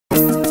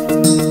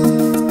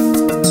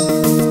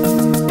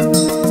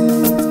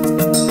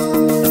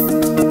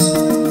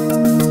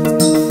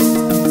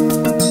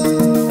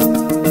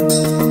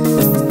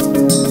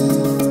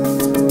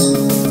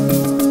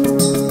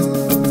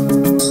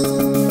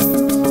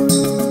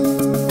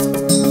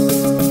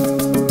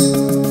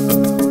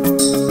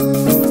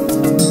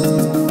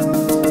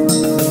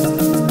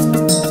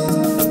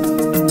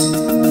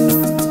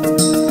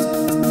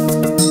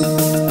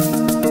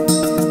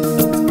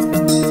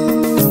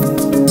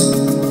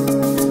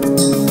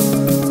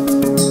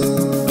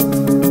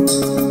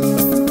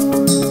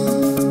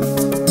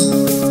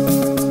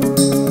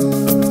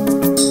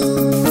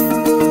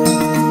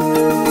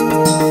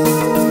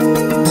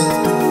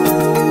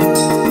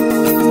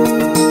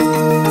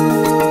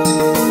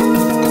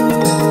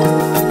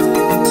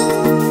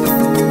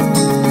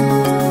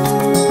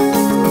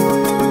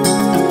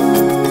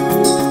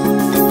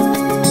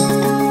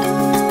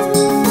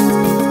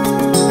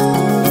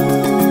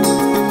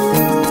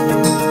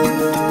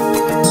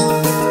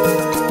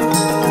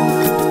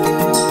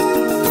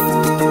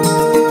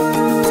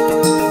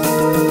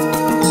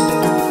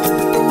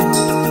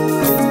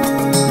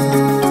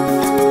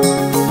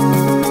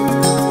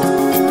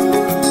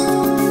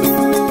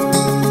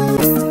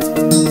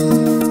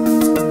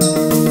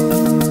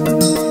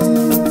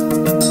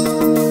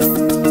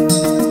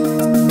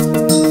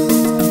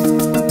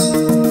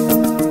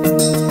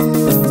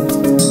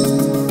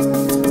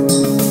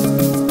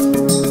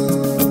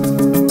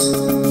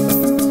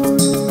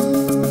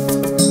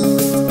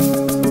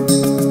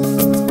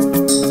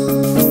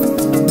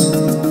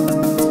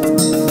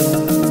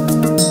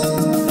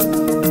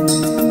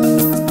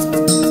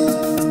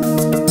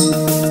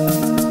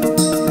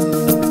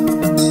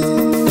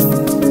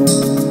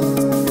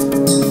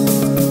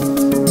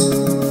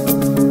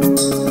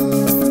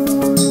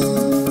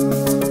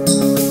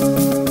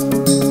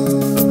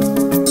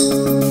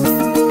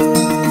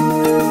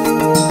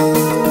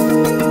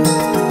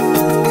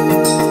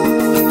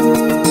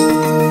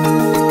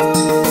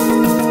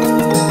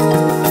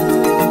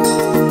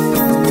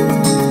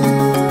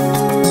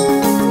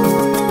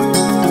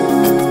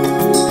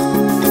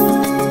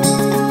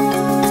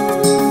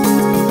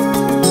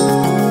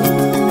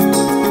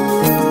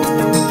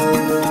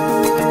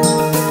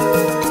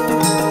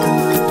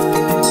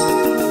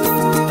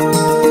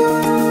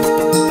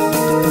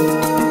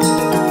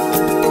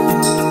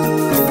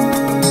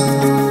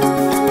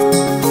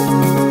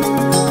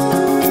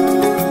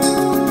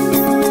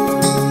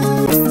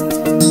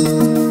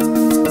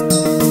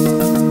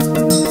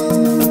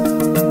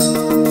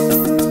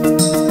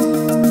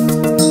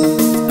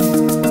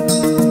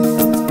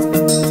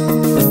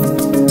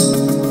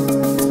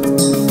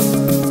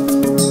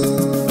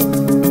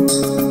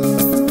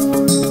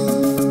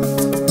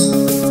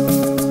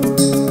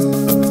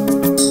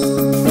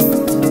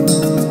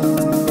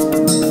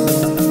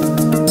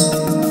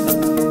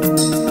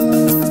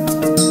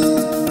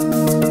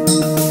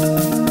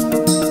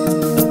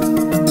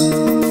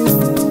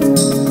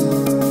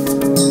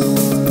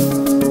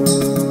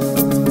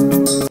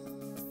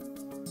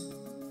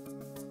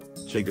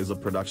Jig is a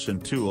production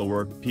tool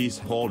workpiece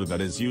holder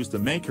that is used to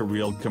make a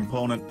real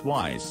component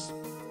twice.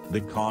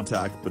 The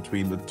contact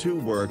between the two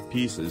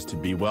workpieces to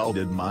be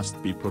welded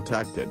must be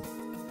protected.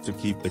 To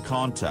keep the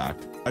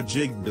contact, a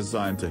jig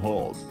designed to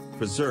hold,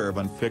 preserve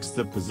and fix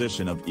the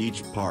position of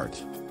each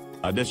part.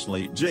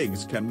 Additionally,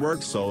 jigs can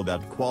work so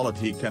that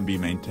quality can be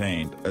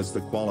maintained as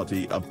the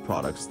quality of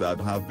products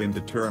that have been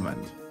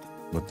determined.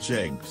 With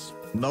jigs,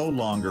 no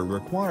longer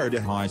required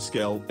a high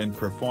skill in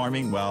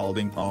performing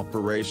welding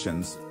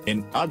operations.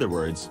 In other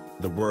words,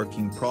 the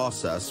working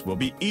process will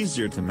be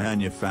easier to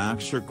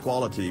manufacture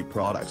quality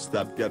products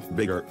that get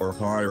bigger or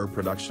higher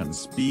production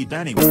speed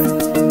anyway.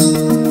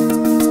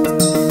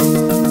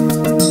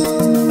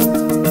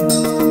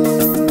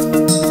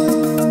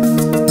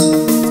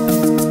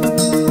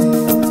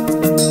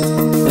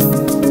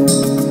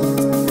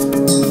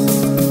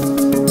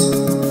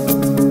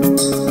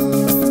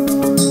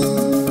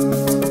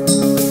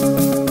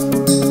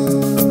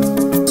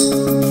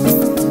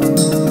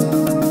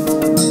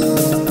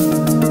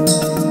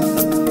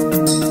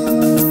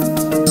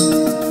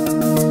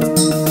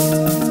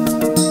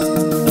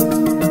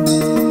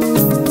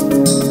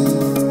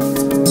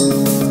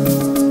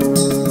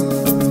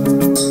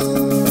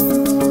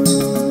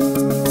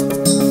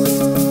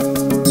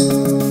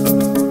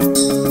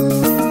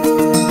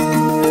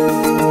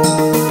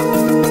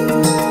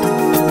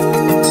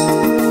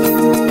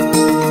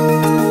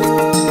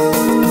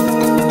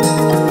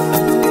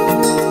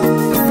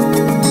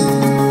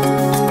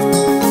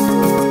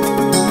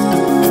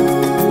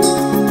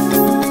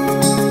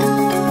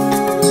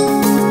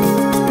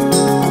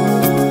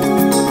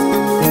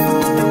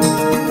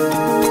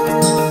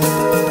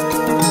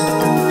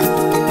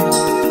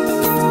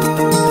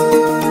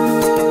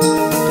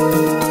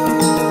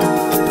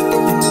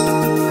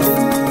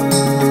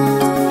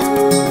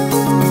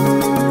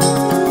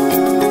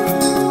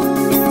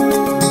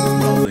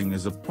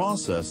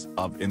 Process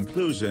of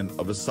inclusion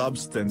of a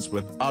substance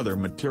with other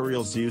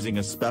materials using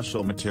a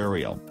special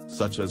material,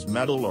 such as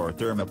metal or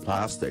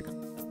thermoplastic.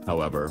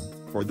 However,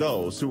 for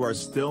those who are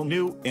still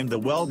new in the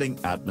welding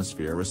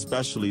atmosphere,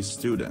 especially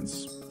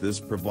students, this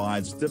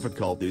provides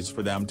difficulties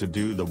for them to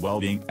do the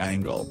welding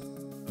angle.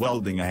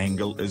 Welding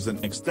angle is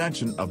an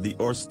extension of the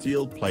or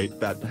steel plate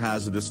that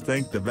has a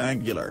distinctive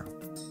angular.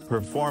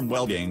 Perform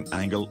welding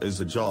angle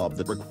is a job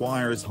that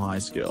requires high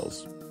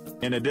skills.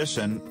 In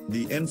addition,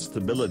 the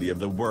instability of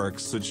the work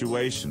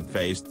situation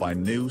faced by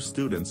new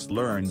students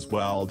learns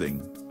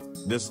welding.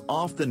 This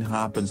often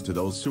happens to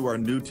those who are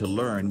new to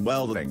learn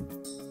welding.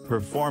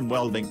 Perform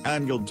welding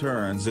angle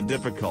turns a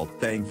difficult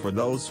thing for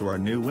those who are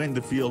new in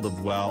the field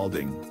of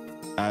welding.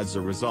 As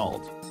a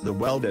result, the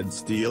welded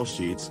steel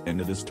sheets in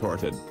a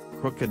distorted,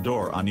 crooked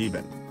or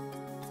uneven.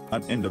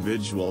 An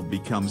individual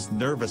becomes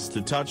nervous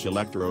to touch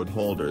electrode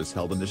holders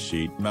held in the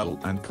sheet metal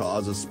and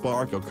cause a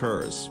spark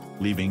occurs,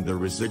 leaving the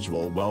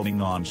residual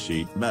welding on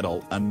sheet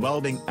metal and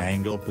welding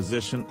angle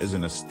position is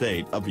in a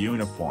state of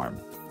uniform.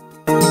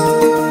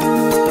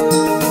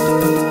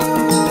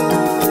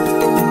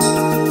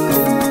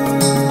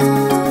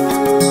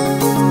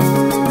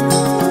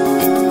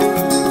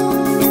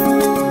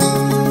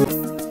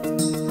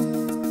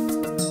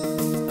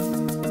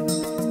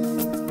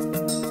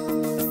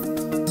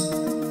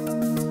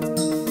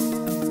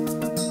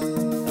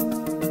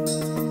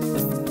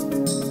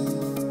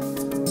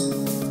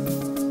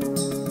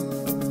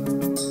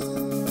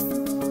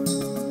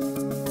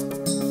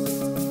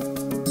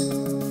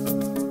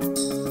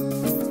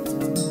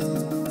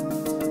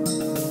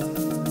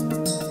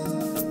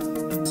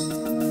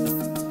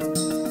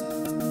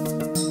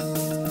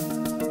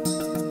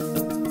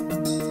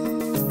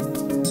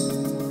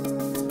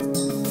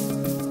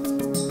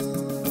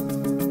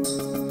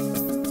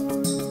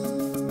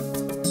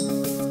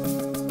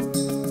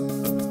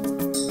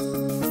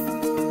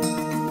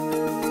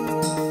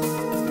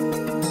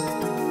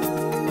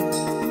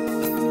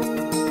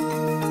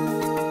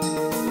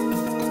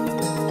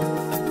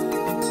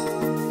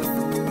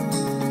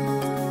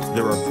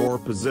 There are 4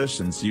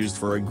 positions used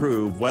for a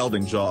groove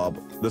welding job,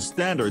 the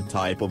standard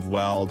type of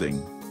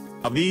welding.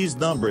 Of these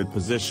numbered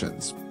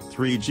positions,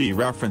 3G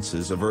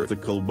references a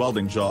vertical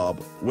welding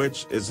job,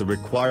 which is a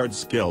required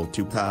skill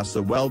to pass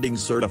a welding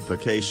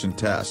certification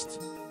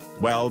test.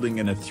 Welding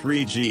in a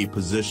 3G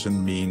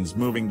position means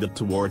moving the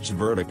torch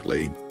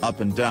vertically, up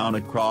and down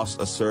across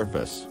a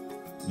surface.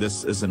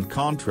 This is in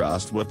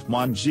contrast with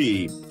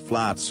 1G,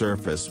 flat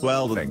surface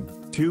welding,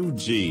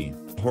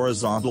 2G,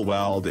 horizontal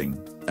welding,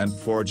 and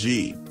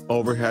 4G,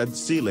 overhead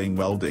ceiling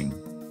welding.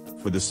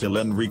 For the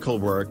cylindrical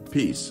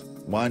workpiece,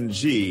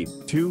 1G,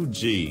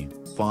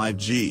 2G,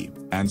 5G,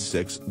 and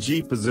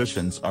 6G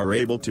positions are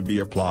able to be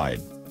applied.